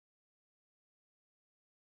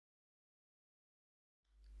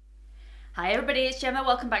Hi everybody, it's Gemma.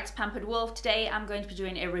 Welcome back to Pampered Wolf. Today I'm going to be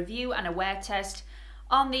doing a review and a wear test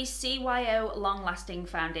on the C.Y.O Long Lasting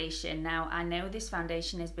Foundation. Now I know this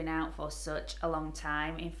foundation has been out for such a long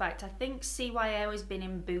time. In fact, I think C.Y.O has been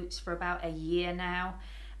in Boots for about a year now,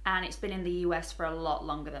 and it's been in the US for a lot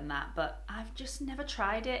longer than that, but I've just never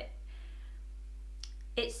tried it.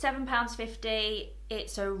 It's £7.50.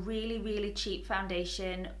 It's a really cheap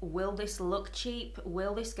foundation. Will this look cheap?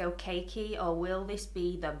 Will this go cakey? Or will this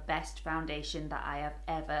be the best foundation that I have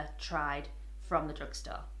ever tried from the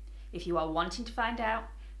drugstore? If you are wanting to find out,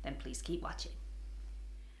 then please keep watching.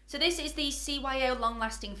 So this is the C.Y.O Long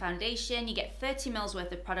Lasting Foundation. You get 30ml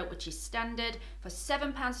worth of product, which is standard, for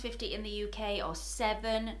 £7.50 in the UK or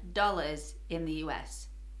 $7 in the US.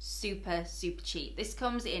 Super cheap. This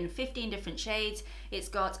comes in 15 different shades. It's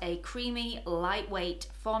got a creamy, lightweight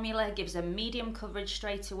formula, gives a medium coverage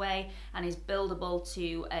straight away and is buildable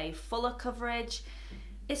to a fuller coverage.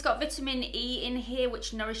 It's got vitamin E in here,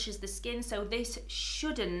 which nourishes the skin, so this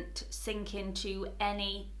shouldn't sink into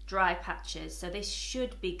any dry patches. So this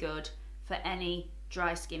should be good for any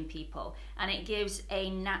dry skin people, and it gives a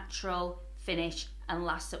natural finish and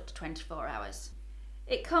lasts up to 24 hours.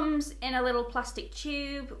 It comes in a little plastic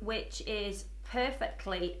tube, which is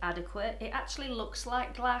perfectly adequate. It actually looks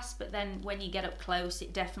like glass, but then when you get up close,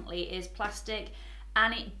 it definitely is plastic.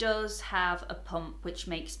 And it does have a pump, which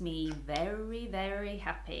makes me very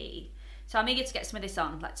happy. So I'm eager to get some of this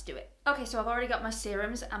on. Let's do it. Okay, so I've already got my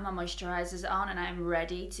serums and my moisturizers on, and I'm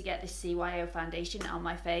ready to get this C.Y.O foundation on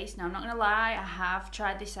my face. Now, I'm not gonna lie, I have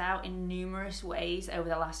tried this out in numerous ways over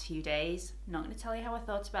the last few days. I'm not gonna tell you how I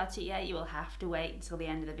thought about it yet. You will have to wait until the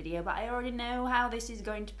end of the video, but I already know how this is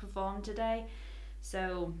going to perform today.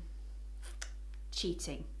 So,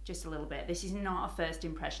 cheating just a little bit. This is not a first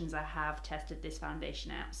impressions. I have tested this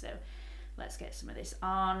foundation out, so let's get some of this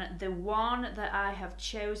on. The one that I have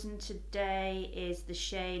chosen today is the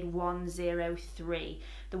shade 103.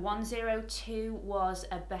 The 102 was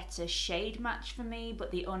a better shade match for me, but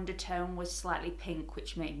the undertone was slightly pink,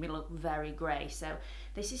 which made me look very grey. So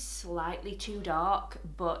this is slightly too dark,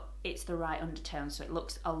 but it's the right undertone, so it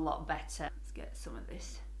looks a lot better. Let's get some of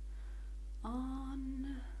this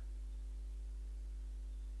on.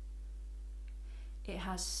 It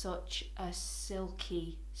has such a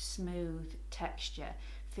silky, smooth texture.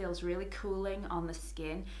 Feels really cooling on the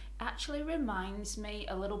skin. Actually reminds me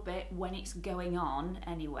a little bit, when it's going on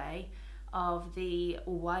anyway, of the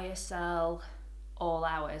YSL All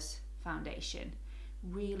Hours foundation.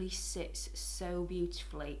 Really sits so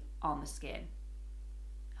beautifully on the skin.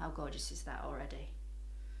 How gorgeous is that already?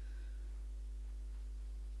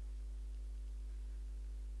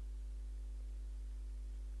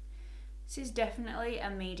 This is definitely a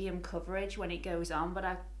medium coverage when it goes on, but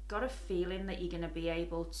I've got a feeling that you're going to be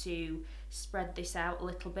able to spread this out a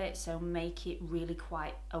little bit, so make it really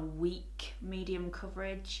quite a weak medium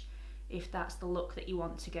coverage if that's the look that you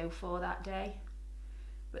want to go for that day.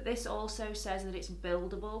 But this also says that it's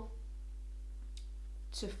buildable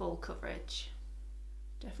to full coverage.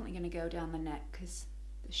 Definitely going to go down the neck because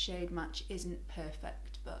the shade match isn't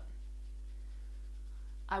perfect, but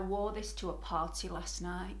I wore this to a party last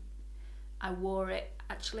night. I wore it,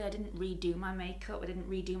 actually I didn't redo my makeup, I didn't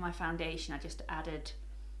redo my foundation, I just added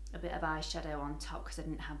a bit of eyeshadow on top because I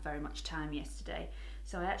didn't have very much time yesterday.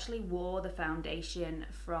 So I actually wore the foundation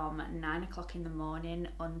from 9 o'clock in the morning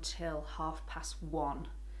until 1:30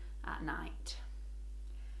 at night.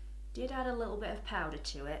 Did add a little bit of powder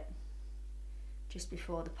to it just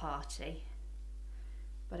before the party,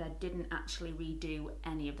 but I didn't actually redo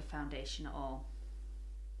any of the foundation at all.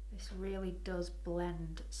 This really does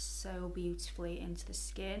blend so beautifully into the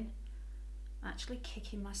skin. I'm actually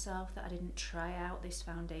kicking myself that I didn't try out this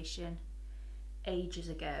foundation ages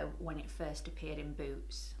ago when it first appeared in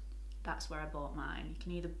Boots. That's where I bought mine. You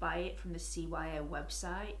can either buy it from the C.Y.O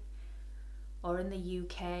website, or in the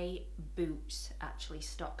UK, Boots actually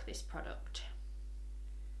stock this product.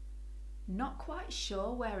 Not quite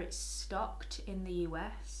sure where it's stocked in the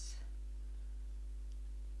US.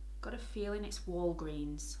 Got a feeling it's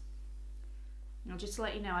Walgreens. Now, just to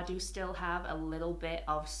let you know, I do still have a little bit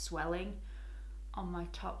of swelling on my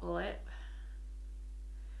top lip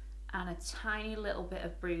and a tiny little bit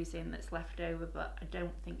of bruising that's left over, but I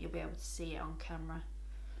don't think you'll be able to see it on camera.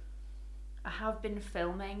 I have been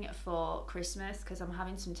filming for Christmas because I'm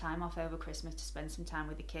having some time off over Christmas to spend some time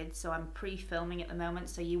with the kids, so I'm pre-filming at the moment,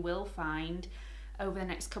 so you will find over the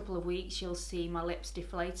next couple of weeks you'll see my lips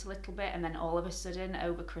deflate a little bit, and then all of a sudden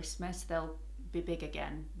over Christmas they'll be big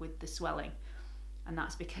again with the swelling, and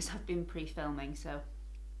that's because I've been pre-filming, so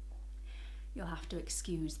you'll have to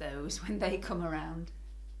excuse those when they come around.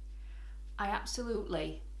 I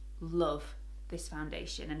absolutely love this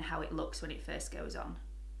foundation and how it looks when it first goes on.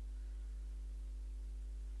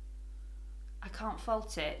 I can't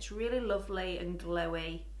fault it. It's really lovely and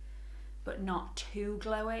glowy, but not too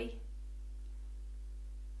glowy.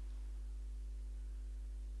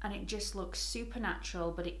 And it just looks super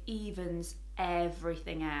natural, but it evens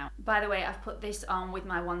everything out. By the way, I've put this on with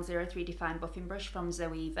my 103 Define Buffing Brush from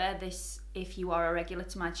Zoeva. This, if you are a regular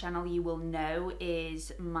to my channel, you will know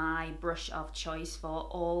is my brush of choice for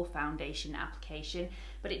all foundation application.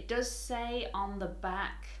 But it does say on the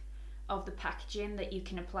back of the packaging that you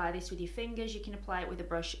can apply this with your fingers, you can apply it with a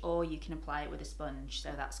brush, or you can apply it with a sponge, so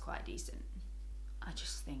that's quite decent. I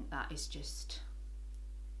just think that is just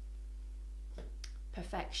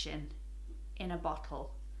perfection in a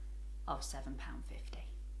bottle of £7.50.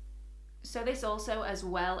 So this also, as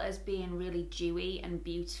well as being really dewy and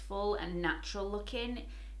beautiful and natural looking,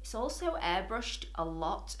 it's also airbrushed a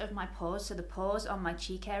lot of my pores, so the pores on my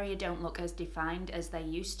cheek area don't look as defined as they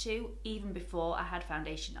used to, even before I had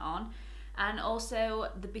foundation on. And also,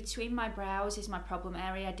 the between my brows is my problem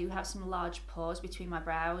area. I do have some large pores between my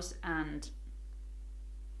brows and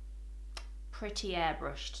pretty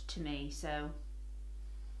airbrushed to me, so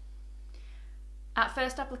at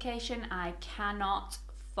first application I cannot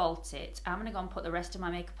fault it. I'm gonna go and put the rest of my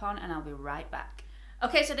makeup on and I'll be right back.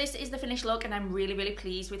 Okay, so this is the finished look and I'm really, really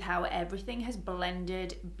pleased with how everything has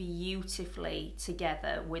blended beautifully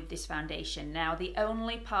together with this foundation. Now, the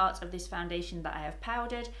only part of this foundation that I have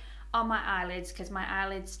powdered are my eyelids, because my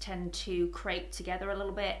eyelids tend to crepe together a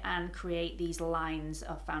little bit and create these lines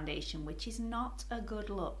of foundation, which is not a good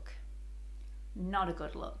look. Not a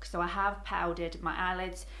good look. So I have powdered my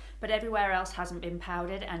eyelids, but everywhere else hasn't been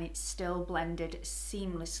powdered and it's still blended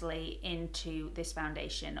seamlessly into this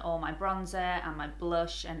foundation. All my bronzer and my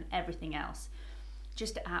blush and everything else.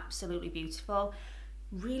 Just absolutely beautiful.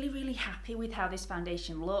 Really, really happy with how this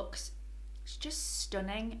foundation looks. It's just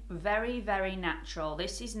stunning. Very, very natural.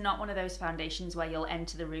 This is not one of those foundations where you'll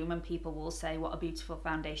enter the room and people will say, what a beautiful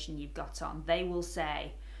foundation you've got on. They will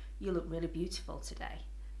say, you look really beautiful today.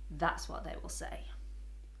 That's what they will say.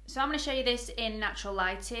 So I'm going to show you this in natural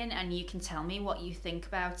lighting and you can tell me what you think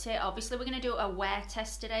about it. Obviously we're going to do a wear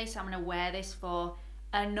test today, so I'm going to wear this for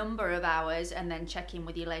a number of hours and then check in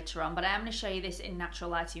with you later on. But I am going to show you this in natural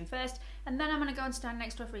lighting first, and then I'm going to go and stand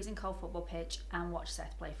next to a freezing cold football pitch and watch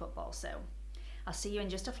Seth play football. So I'll see you in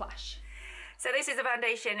just a flash. So this is the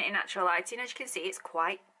foundation in natural lighting. As you can see, it's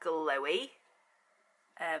quite glowy,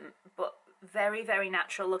 but very, very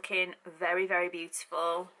natural looking, very, very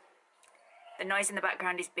beautiful. The noise in the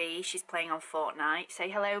background is B. She's playing on Fortnite.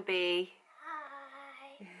 Say hello, B.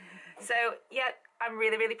 Hi. So yeah, I'm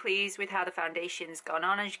really, really pleased with how the foundation's gone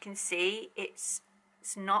on. As you can see, it's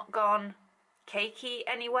not gone cakey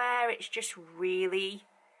anywhere. It's just really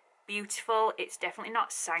beautiful. It's definitely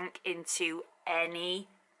not sank into any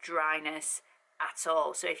dryness at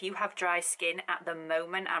all. So if you have dry skin at the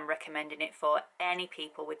moment, I'm recommending it for any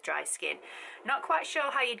people with dry skin. Not quite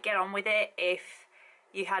sure how you'd get on with it if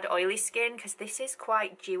you had oily skin, because this is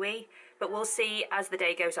quite dewy, but we'll see as the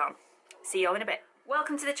day goes on. See you all in a bit.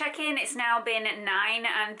 Welcome to the check-in. It's now been 9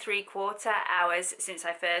 3/4 hours since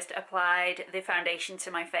I first applied the foundation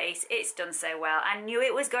to my face. It's done so well. I knew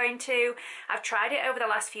it was going to. I've tried it over the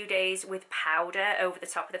last few days with powder over the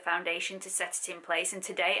top of the foundation to set it in place, and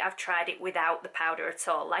today I've tried it without the powder at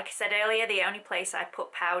all. Like I said earlier, the only place I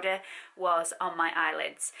put powder was on my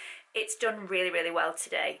eyelids. It's done really, really well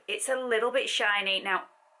today. It's a little bit shiny. Now,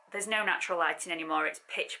 there's no natural lighting anymore, it's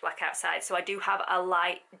pitch black outside, so I do have a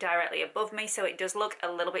light directly above me, so it does look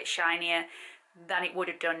a little bit shinier than it would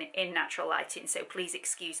have done in natural lighting, so please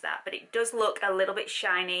excuse that. But it does look a little bit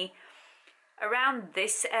shiny around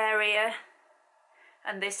this area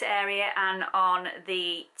and this area and on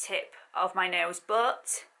the tip of my nose,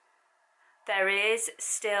 but there is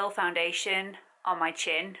still foundation on my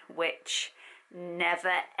chin, which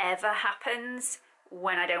never ever happens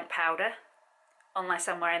when I don't powder, unless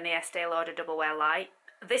I'm wearing the Estee Lauder Double Wear Light.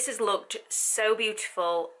 This has looked so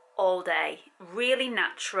beautiful all day. Really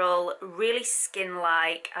natural, really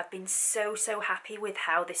skin-like. I've been so, so happy with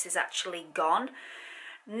how this has actually gone.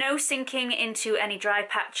 No sinking into any dry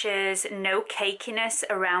patches, no cakiness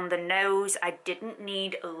around the nose. I didn't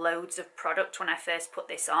need loads of product when I first put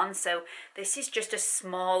this on, so this is just a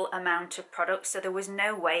small amount of product, so there was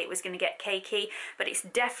no way it was going to get cakey, but it's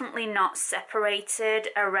definitely not separated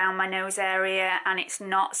around my nose area, and it's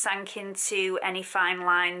not sank into any fine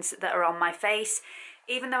lines that are on my face,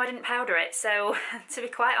 even though I didn't powder it. So to be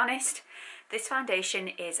quite honest, this foundation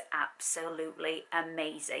is absolutely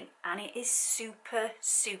amazing, and it is super,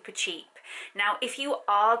 super cheap. Now, if you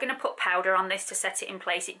are going to put powder on this to set it in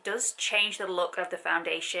place, it does change the look of the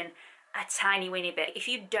foundation a tiny weeny bit. If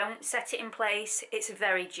you don't set it in place, it's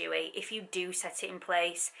very dewy. If you do set it in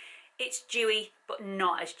place, it's dewy, but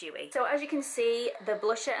not as dewy. So as you can see, the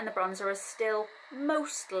blusher and the bronzer are still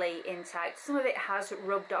mostly intact. Some of it has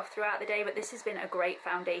rubbed off throughout the day, but this has been a great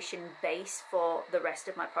foundation base for the rest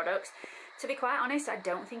of my products. To be quite honest, I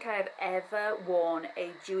don't think I have ever worn a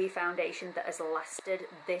dewy foundation that has lasted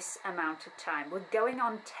this amount of time. We're going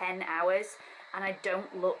on 10 hours and I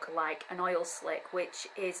don't look like an oil slick, which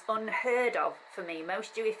is unheard of for me.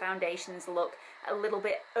 Most dewy foundations look a little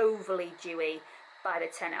bit overly dewy by the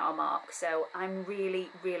 10-hour mark, so I'm really,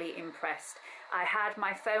 really impressed. I had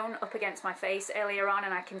my phone up against my face earlier on,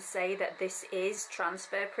 and I can say that this is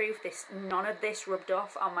transfer proof. None of this rubbed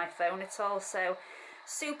off on my phone at all, so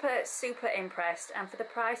super, super impressed. And for the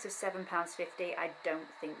price of £7.50, I don't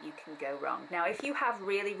think you can go wrong. Now, if you have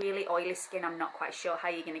really, really oily skin, I'm not quite sure how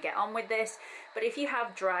you're going to get on with this, but if you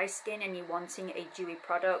have dry skin and you're wanting a dewy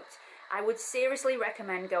product, I would seriously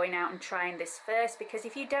recommend going out and trying this first, because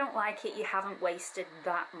if you don't like it, you haven't wasted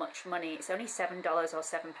that much money. It's only $7 or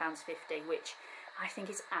 £7.50, which I think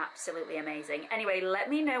is absolutely amazing. Anyway, let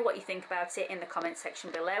me know what you think about it in the comment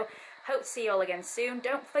section below. Hope to see you all again soon.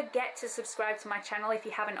 Don't forget to subscribe to my channel if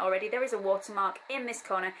you haven't already. There is a watermark in this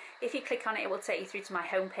corner. If you click on it, it will take you through to my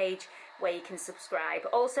homepage where you can subscribe.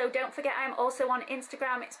 Also, don't forget I'm also on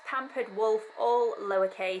Instagram. It's Pampered Wolf, all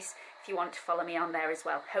lowercase, if you want to follow me on there as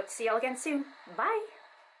well. Hope to see you all again soon. Bye!